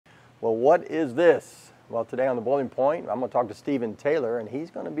Well, what is this? Well, today on The Boiling Point, I'm going to talk to Stephen Taylor, and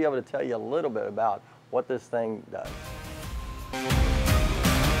he's going to be able to tell you a little bit about what this thing does.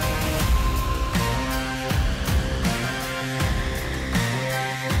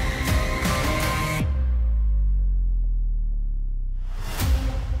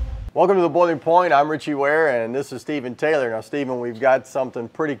 Welcome to The Boiling Point. I'm Richie WARE, and this is Stephen Taylor. Now, Stephen, we've got something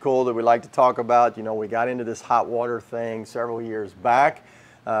pretty cool that we'd like to talk about. You know, we got into this hot water thing several years back.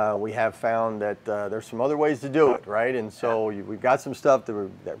 We have found that there's some other ways to do it, right? And so we've got some stuff that we're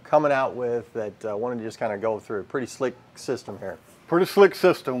coming out with that I wanted to just kind of go through. Pretty slick system here. Pretty slick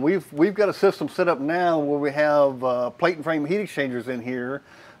system. We've got a system set up now where we have plate and frame heat exchangers in here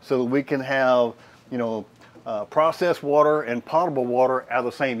so that we can have, you know, processed water and potable water out of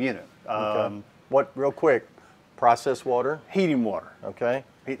the same unit. Okay. What, real quick, processed water? Heating water. Okay.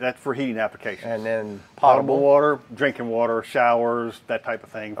 That's for heating applications. And then potable water, drinking water, showers, that type of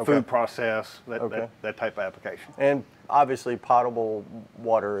thing. Okay. Food process, that type of application. And obviously potable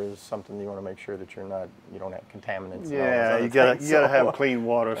water is something you want to make sure that you don't have contaminants. Yeah, you gotta have clean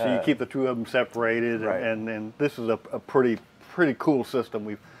water, so you keep the two of them separated. Right. And this is a pretty cool system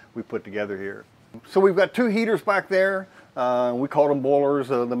we put together here. So we've got two heaters back there. We call them boilers.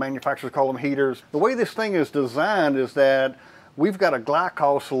 The manufacturers call them heaters. The way this thing is designed is that we've got a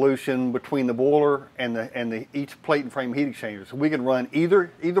glycol solution between the boiler and each plate and frame heat exchanger. So we can run either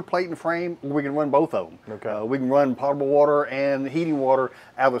plate and frame, or we can run both of them. Okay. We can run potable water and heating water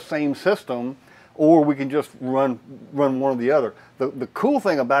out of the same system, or we can just run one or the other. The cool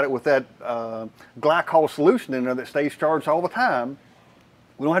thing about it with that glycol solution in there that stays charged all the time,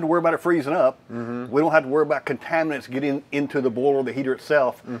 we don't have to worry about it freezing up. We don't have to worry about contaminants getting into the boiler, the heater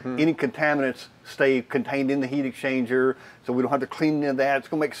itself. Any contaminants stay contained in the heat exchanger, so we don't have to clean any of that. It's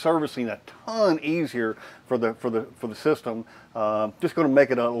going to make servicing a ton easier for the system. Just going to make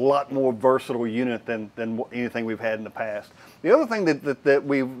it a lot more versatile unit than anything we've had in the past. The other thing that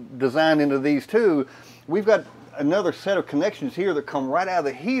we've designed into these two, we've got another set of connections here that come right out of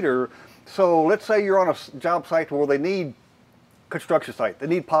the heater. So let's say you're on a job site where they need construction site. They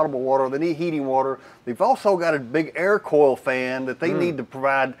need potable water, they need heating water. They've also got a big air coil fan that they need to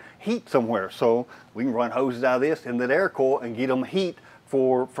provide heat somewhere. So we can run hoses out of this in that air coil and get them heat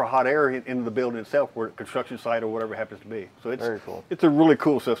for hot air into the building itself, where construction site or whatever it happens to be. So it's very cool. It's a really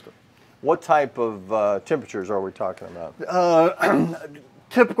cool system. What type of temperatures are we talking about?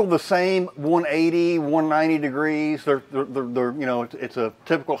 Typical the same, 180, 190 degrees. They're you know, it's a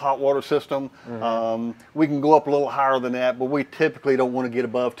typical hot water system. We can go up a little higher than that, but we typically don't want to get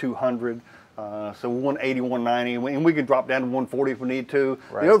above 200. So 180, 190, and we can drop down to 140 if we need to.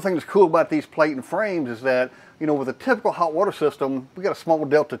 Right. The other thing that's cool about these plate and frames is that, you know, with a typical hot water system, we got a small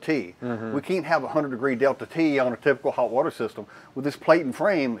delta T. We can't have a 100-degree delta T on a typical hot water system. With this plate and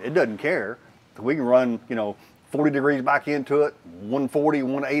frame, it doesn't care. So we can run, you know, 40 degrees back into it, 140,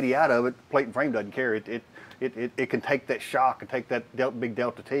 180 out of it. Plate and frame doesn't care. It can take that shock and take that big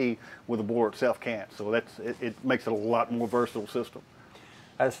delta T where the boiler itself can't. So it makes it a lot more versatile system.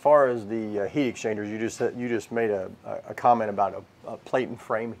 As far as the heat exchangers, you just made a comment about a plate and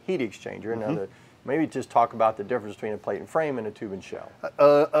frame heat exchanger. Now, maybe just talk about the difference between a plate and frame and a tube and shell.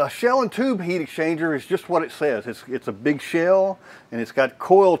 A shell and tube heat exchanger is just what it says. It's a big shell, and it's got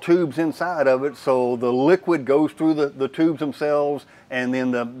coil tubes inside of it, so the liquid goes through the tubes themselves, and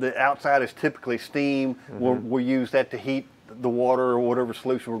then the outside is typically steam. We'll use that to heat the water or whatever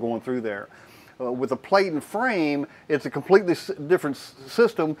solution we're going through there. With a plate and frame, it's a completely different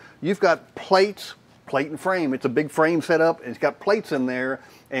system. You've got plates, plate and frame. It's a big frame setup, and it's got plates in there,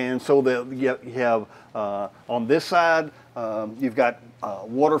 and so you have on this side you've got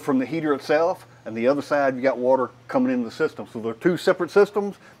water from the heater itself, and the other side you got water coming into the system. So they're two separate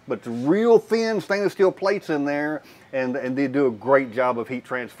systems, but it's real thin stainless steel plates in there, and they do a great job of heat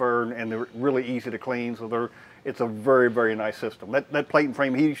transfer, and they're really easy to clean. So it's a very nice system. That plate and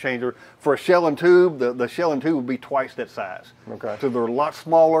frame heat exchanger for a shell and tube, the shell and tube would be twice that size. Okay. So they're a lot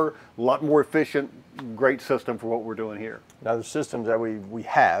smaller, a lot more efficient. Great system for what we're doing here. Now the systems that we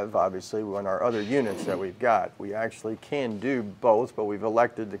have, obviously, on our other units that we've got, we actually can do both, but we've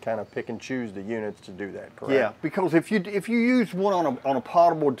elected to kind of pick and choose the units to do that, correct? Yeah, because if you use one on a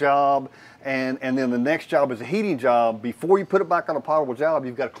potable job, and then the next job is a heating job, before you put it back on a potable job,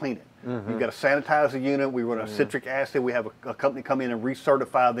 you've got to clean it. You've got to sanitize the unit. We run a citric acid. We have a company come in and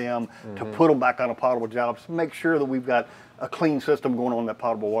recertify them to put them back on a potable job. So make sure that we've got a clean system going on that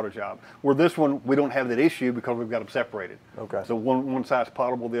potable water job. Where this one, we don't have that issue because we've got them separated. Okay. So one side's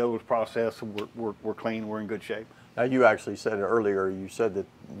potable, the other was processed, and we're clean, we're in good shape. Now you actually said it earlier, you said that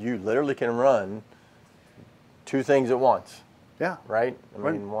you literally can run two things at once. Yeah. Right?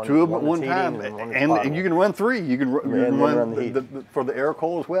 I mean, two of them at one time, and you can run three. You can run for the air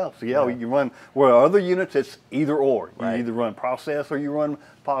coil as well. So yeah, you can run. Where other units, it's either or. You either run process or you run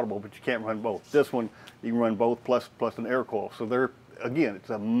potable, but you can't run both. This one, you can run both plus an air coil. So they're, again,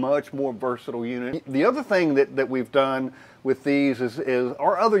 it's a much more versatile unit. The other thing that we've done with these is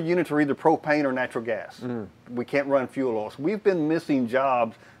our other units are either propane or natural gas. We can't run fuel oil. So we've been missing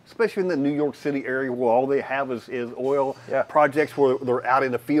jobs, especially in the New York City area where all they have is oil projects where they're out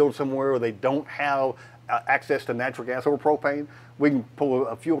in the field somewhere where they don't have access to natural gas or propane. We can pull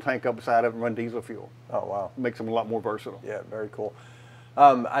a fuel tank up beside it and run diesel fuel. Oh, wow. Makes them a lot more versatile. Yeah, very cool.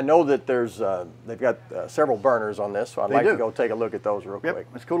 I know that there's they've got several burners on this, so I'd like to go take a look at those real quick.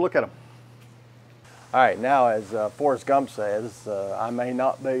 Let's go look at them. All right, now as Forrest Gump says, I may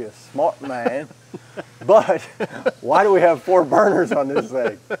not be a smart man, but why do we have 4 burners on this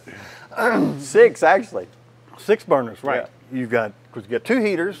thing? 6 actually. 6 burners, right. Yeah. You've got 2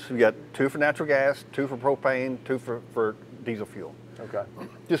 heaters, you've got 2 for natural gas, 2 for propane, 2 for diesel fuel. Okay.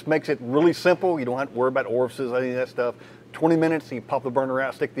 Just makes it really simple. You don't have to worry about orifices, any of that stuff. 20 minutes, you pop the burner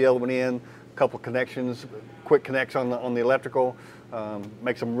out, stick the other one in, a couple of connections, quick connects on the electrical.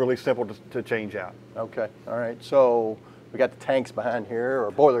 Makes them really simple to change out. Okay, all right. So we got the tanks behind here,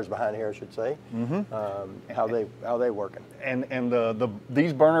 or boilers behind here, I should say. How they working? And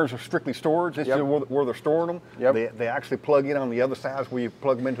these burners are strictly storage. This is where they're storing them. They actually plug in on the other side where you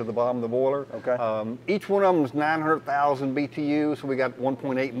plug them into the bottom of the boiler. Okay. Each one of them is 900,000 BTU, so we got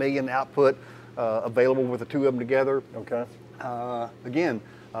 1.8 million output available with the 2 of them together. Okay. Again,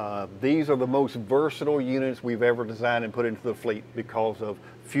 these are the most versatile units we've ever designed and put into the fleet because of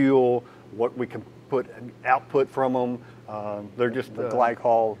fuel, what we can put output from them. They're just the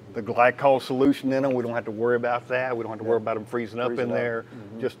glycol solution in them. We don't have to worry about that. We don't have to worry about them freezing up in there.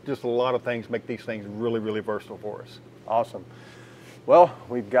 Just a lot of things make these things really, really versatile for us. Awesome. Well,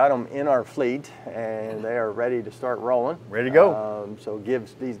 we've got them in our fleet, and they are ready to start rolling. Ready to go. So give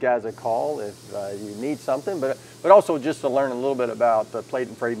these guys a call if you need something, but also just to learn a little bit about the plate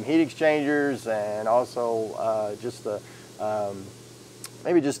and frame heat exchangers, and also just the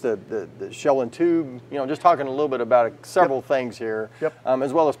maybe just the shell and tube. You know, just talking a little bit about several things here,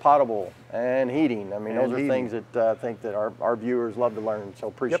 as well as potable and heating. I mean, those are things that I think that our viewers love to learn. So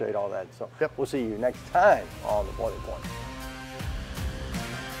appreciate all that. So we'll see you next time on The Boiling Point.